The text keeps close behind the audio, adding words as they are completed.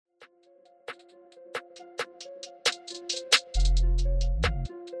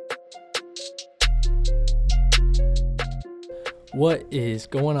What is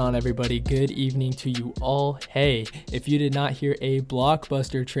going on, everybody? Good evening to you all. Hey, if you did not hear, a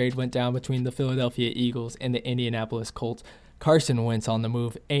blockbuster trade went down between the Philadelphia Eagles and the Indianapolis Colts. Carson Wentz on the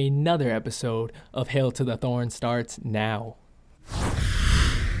move. Another episode of Hail to the Thorn starts now.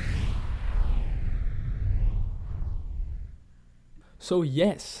 So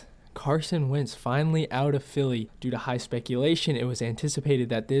yes, Carson Wentz finally out of Philly. Due to high speculation, it was anticipated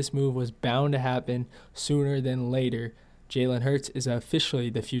that this move was bound to happen sooner than later. Jalen Hurts is officially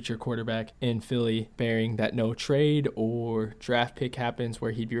the future quarterback in Philly, bearing that no trade or draft pick happens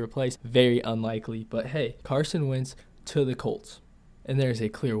where he'd be replaced. Very unlikely, but hey, Carson Wentz to the Colts. And there's a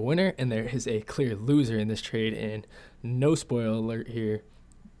clear winner and there is a clear loser in this trade, and no spoiler alert here.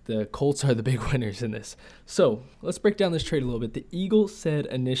 The Colts are the big winners in this. So let's break down this trade a little bit. The Eagles said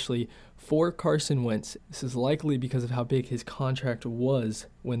initially for Carson Wentz, this is likely because of how big his contract was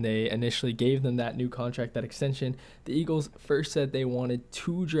when they initially gave them that new contract, that extension. The Eagles first said they wanted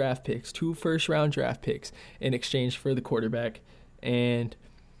 2 first-round draft picks in exchange for the quarterback. And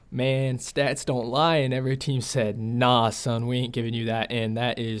man, stats don't lie, and every team said, nah, son, we ain't giving you that. And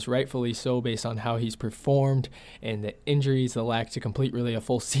that is rightfully so based on how he's performed and the injuries, the lack to complete really a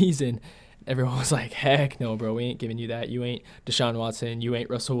full season. Everyone was like, heck no, bro, we ain't giving you that. You ain't Deshaun Watson. You ain't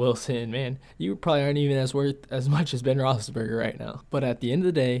Russell Wilson. Man, you probably aren't even as worth as much as Ben Roethlisberger right now. But at the end of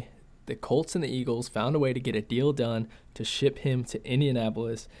the day, the Colts and the Eagles found a way to get a deal done to ship him to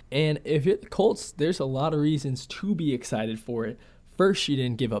Indianapolis. And if you're the Colts, there's a lot of reasons to be excited for it. First, you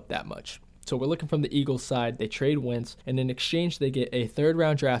didn't give up that much. So we're looking from the Eagles side. They trade Wentz, and in exchange, they get a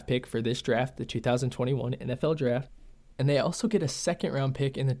third-round draft pick for this draft, the 2021 NFL draft. And they also get a second-round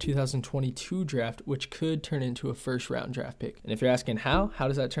pick in the 2022 draft, which could turn into a first-round draft pick. And if you're asking how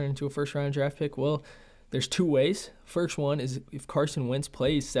does that turn into a first-round draft pick? Well, there's 2 ways. First one is if Carson Wentz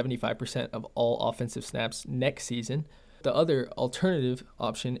plays 75% of all offensive snaps next season. The other alternative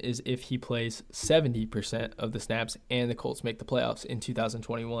option is if he plays 70% of the snaps and the Colts make the playoffs in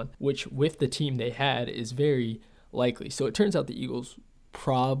 2021, which with the team they had is very likely. So it turns out the Eagles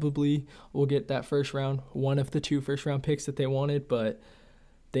probably will get that first round, one of the 2 first-round picks that they wanted, but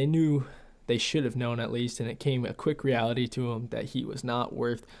they knew, they should have known at least, and it came a quick reality to them that he was not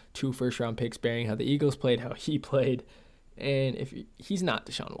worth 2 first-round picks, bearing how the Eagles played, how he played. And if he's not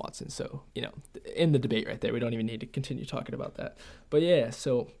Deshaun Watson, so, in the debate right there, we don't even need to continue talking about that. But yeah,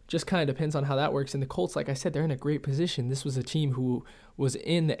 so just kind of depends on how that works. And the Colts, like I said, they're in a great position. This was a team who was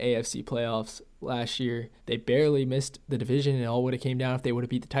in the AFC playoffs last year. They barely missed the division, and all would have came down if they would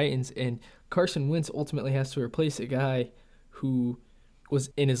have beat the Titans. And Carson Wentz ultimately has to replace a guy who was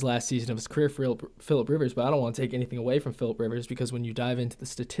in his last season of his career for Phillip Rivers, but I don't want to take anything away from Phillip Rivers, because when you dive into the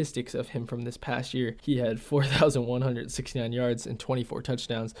statistics of him from this past year, he had 4,169 yards and 24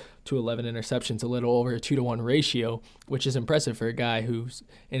 touchdowns to 11 interceptions, a little over a 2-to-1 ratio, which is impressive for a guy who's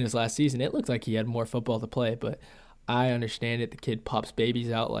in his last season. It looked like he had more football to play, but I understand it. The kid pops babies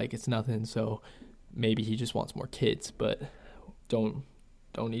out like it's nothing, so maybe he just wants more kids, but don't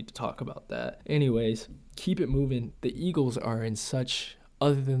need to talk about that. Anyways, keep it moving. The Eagles are in such,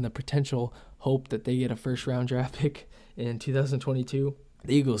 other than the potential hope that they get a first-round draft pick in 2022,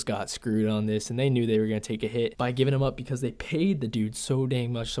 the Eagles got screwed on this, and they knew they were going to take a hit by giving him up because they paid the dude so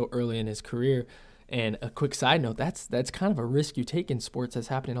dang much so early in his career. And a quick side note, that's kind of a risk you take in sports. That's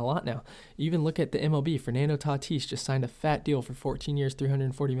happening a lot now. You even look at the MLB. Fernando Tatis just signed a fat deal for 14 years,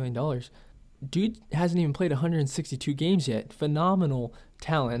 $340 million. Dude hasn't even played 162 games yet. Phenomenal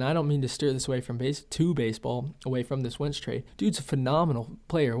talent. And I don't mean to steer this away from baseball, away from this Wentz trade. Dude's a phenomenal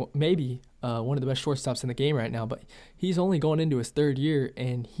player, maybe one of the best shortstops in the game right now, but he's only going into his 3rd year,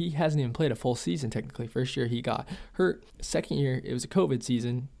 and he hasn't even played a full season technically. First year he got hurt. Second year, it was a COVID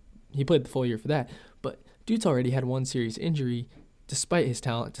season. He played the full year for that. But dude's already had 1 serious injury. Despite his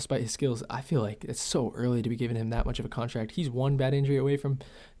talent, despite his skills, I feel like it's so early to be giving him that much of a contract. He's 1 bad injury away from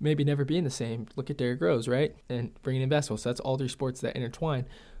maybe never being the same. Look at Derrick Rose, right? And bringing in basketball. So that's all 3 sports that intertwine.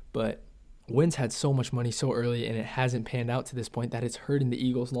 But Wentz had so much money so early, and it hasn't panned out to this point that it's hurting the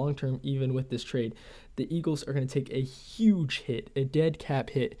Eagles long-term, even with this trade. The Eagles are going to take a huge hit, a dead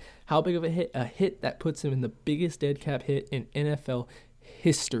cap hit. How big of a hit? A hit that puts him in the biggest dead cap hit in NFL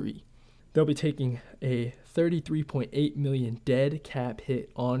history. They'll be taking a $33.8 million dead cap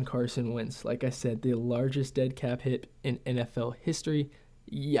hit on Carson Wentz. Like I said, the largest dead cap hit in NFL history.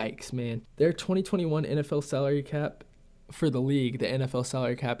 Yikes, man. Their 2021 NFL salary cap for the league, the NFL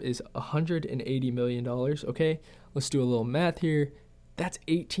salary cap is $180 million, okay? Let's do a little math here. That's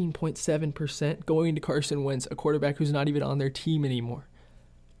 18.7% going to Carson Wentz, a quarterback who's not even on their team anymore.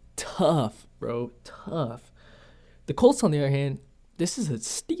 Tough, bro, tough. The Colts, on the other hand, this is a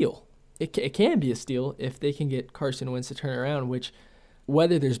steal. it can be a steal if they can get Carson Wentz to turn around, which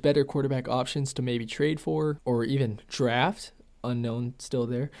whether there's better quarterback options to maybe trade for or even draft, unknown still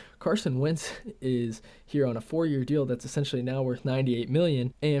there. Carson Wentz is here on a 4-year deal that's essentially now worth $98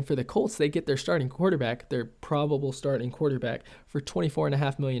 million. And for the Colts, they get their starting quarterback, their probable starting quarterback, for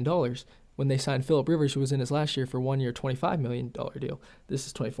 $24.5 million. When they signed Phillip Rivers, who was in his last year for 1 year, $25 million deal. This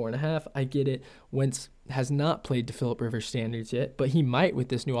is $24.5. I get it. Wentz has not played to Phillip Rivers standards yet, but he might with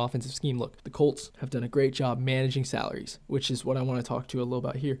this new offensive scheme. Look, the Colts have done a great job managing salaries, which is what I want to talk to you a little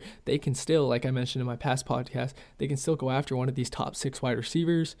about here. They can still, like I mentioned in my past podcast, they can still go after one of these top 6 wide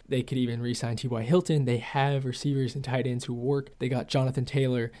receivers. They could even re-sign T.Y. Hilton. They have receivers and tight ends who work. They got Jonathan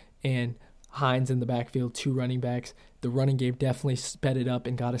Taylor and Hines in the backfield, 2 running backs. The running game definitely sped it up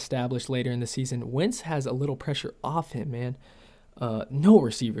and got established later in the season. Wentz has a little pressure off him, man. No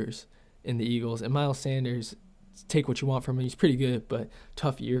receivers in the Eagles. And Miles Sanders, take what you want from him. He's pretty good, but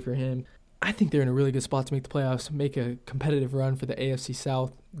tough year for him. I think they're in a really good spot to make the playoffs, make a competitive run for the AFC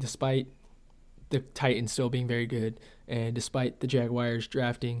South, despite the Titans still being very good and despite the Jaguars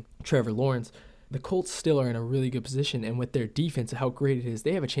drafting Trevor Lawrence. The Colts still are in a really good position, and with their defense, how great it is,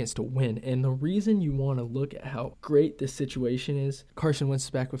 they have a chance to win. And the reason you want to look at how great this situation is, Carson Wentz is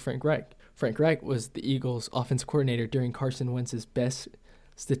back with Frank Reich. Frank Reich was the Eagles' offensive coordinator during Carson Wentz's best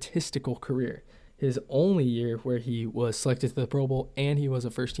statistical career. His only year where he was selected to the Pro Bowl and he was a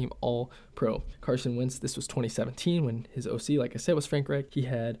first-team All-Pro. Carson Wentz, this was 2017 when his OC, like I said, was Frank Reich. He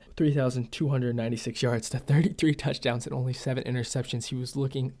had 3,296 yards to 33 touchdowns and only 7 interceptions. He was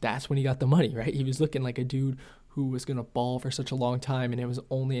looking, that's when he got the money, right? He was looking like a dude who was going to ball for such a long time, and it was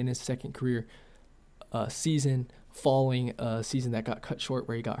only in his second career season, following a season that got cut short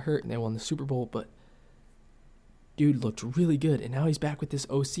where he got hurt and they won the Super Bowl, but dude looked really good, and now he's back with this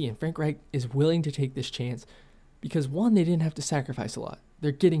OC, and Frank Reich is willing to take this chance because, 1, they didn't have to sacrifice a lot.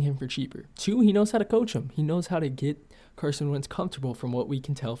 They're getting him for cheaper. 2, he knows how to coach him. He knows how to get Carson Wentz comfortable from what we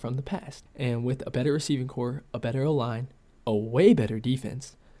can tell from the past. And with a better receiving core, a better O-line, a way better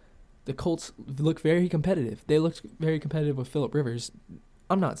defense, the Colts look very competitive. They looked very competitive with Phillip Rivers.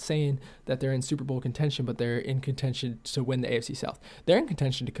 I'm not saying that they're in Super Bowl contention, but they're in contention to win the AFC South. They're in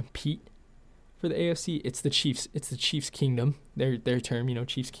contention to compete for the AFC. It's the Chiefs kingdom, their term,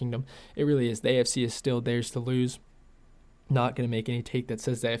 Chiefs kingdom. It really is. The AFC is still theirs to lose. Not going to make any take that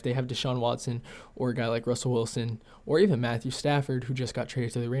says that if they have Deshaun Watson or a guy like Russell Wilson or even Matthew Stafford, who just got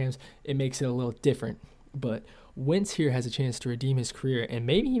traded to the Rams, it makes it a little different. But Wentz here has a chance to redeem his career and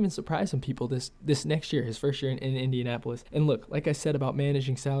maybe even surprise some people this next year, his first year in Indianapolis. And look, like I said about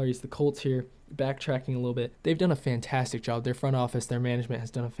managing salaries, the Colts here, backtracking a little bit, they've done a fantastic job. Their front office, their management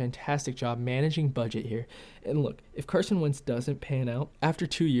has done a fantastic job managing budget here. And look, if Carson Wentz doesn't pan out, after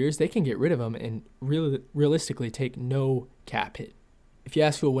 2 years, they can get rid of him and realistically take no cap hit. If you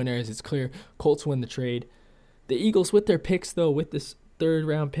ask who a winner is, it's clear. Colts win the trade. The Eagles, with their picks, though, with this 3rd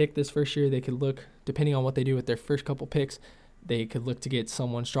round pick this first year, they could look, depending on what they do with their first couple picks, they could look to get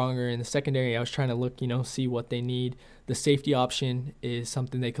someone stronger in the secondary. I was trying to look, see what they need. The safety option is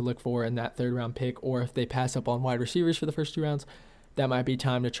something they could look for in that 3rd round pick, or if they pass up on wide receivers for the first 2 rounds, that might be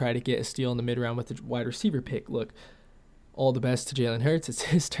time to try to get a steal in the mid-round with the wide receiver pick. Look, all the best to Jalen Hurts. It's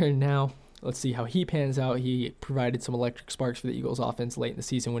his turn now. Let's see how he pans out. He provided some electric sparks for the Eagles offense late in the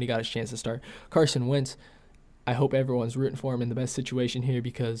season when he got his chance to start. Carson Wentz, I hope everyone's rooting for him in the best situation here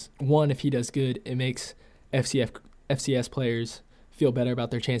because, 1, if he does good, it makes FCS players feel better about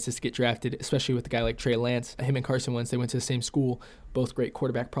their chances to get drafted, especially with a guy like Trey Lance. Him and Carson Wentz, they went to the same school, both great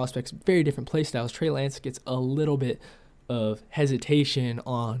quarterback prospects, very different play styles. Trey Lance gets a little bit of hesitation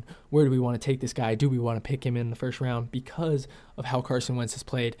on where do we want to take this guy? Do we want to pick him in the first round because of how Carson Wentz has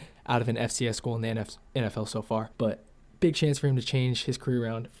played out of an FCS school in the NFL so far? But big chance for him to change his career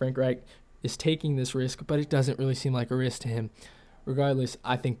around. Frank Reich is taking this risk, but it doesn't really seem like a risk to him. Regardless,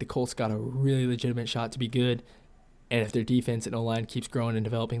 I think the Colts got a really legitimate shot to be good. And if their defense and O-line keeps growing and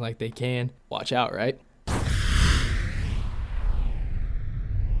developing like they can, watch out, right?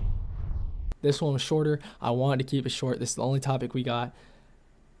 This one was shorter. I wanted to keep it short. This is the only topic we got.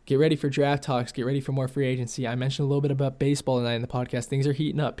 Get ready for draft talks. Get ready for more free agency. I mentioned a little bit about baseball tonight in the podcast. Things are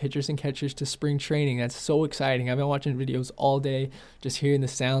heating up. Pitchers and catchers to spring training. That's so exciting. I've been watching videos all day, just hearing the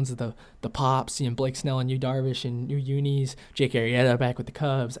sounds of the pops, seeing Blake Snell and Yu Darvish and Yu Unis, Jake Arrieta back with the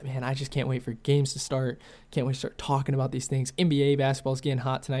Cubs. Man, I just can't wait for games to start. Can't wait to start talking about these things. NBA basketball is getting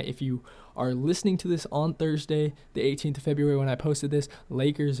hot tonight. If you are listening to this on Thursday, the 18th of February when I posted this,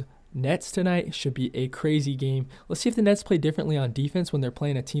 Lakers Nets tonight should be a crazy game. Let's see if the Nets play differently on defense when they're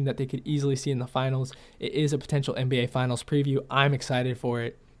playing a team that they could easily see in the finals. It is a potential NBA Finals preview. I'm excited for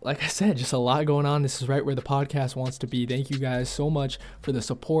it. like I said, just a lot going on. This is right where the podcast wants to be. Thank you guys so much for the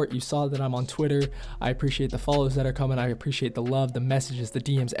support. You saw that I'm on Twitter. I appreciate the follows that are coming. I appreciate the love, the messages, the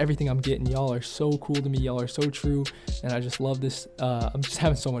DMs, everything I'm getting. Y'all are so cool to me. Y'all are so true. And I just love this. I'm just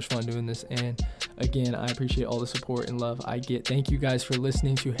having so much fun doing this. And again, I appreciate all the support and love I get. Thank you guys for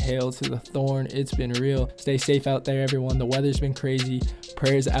listening to Hail to the Thorn. It's been real. Stay safe out there, everyone. The weather's been crazy.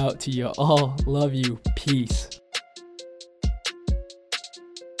 Prayers out to you all. Love you. Peace.